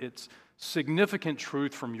know it's significant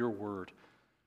truth from your word.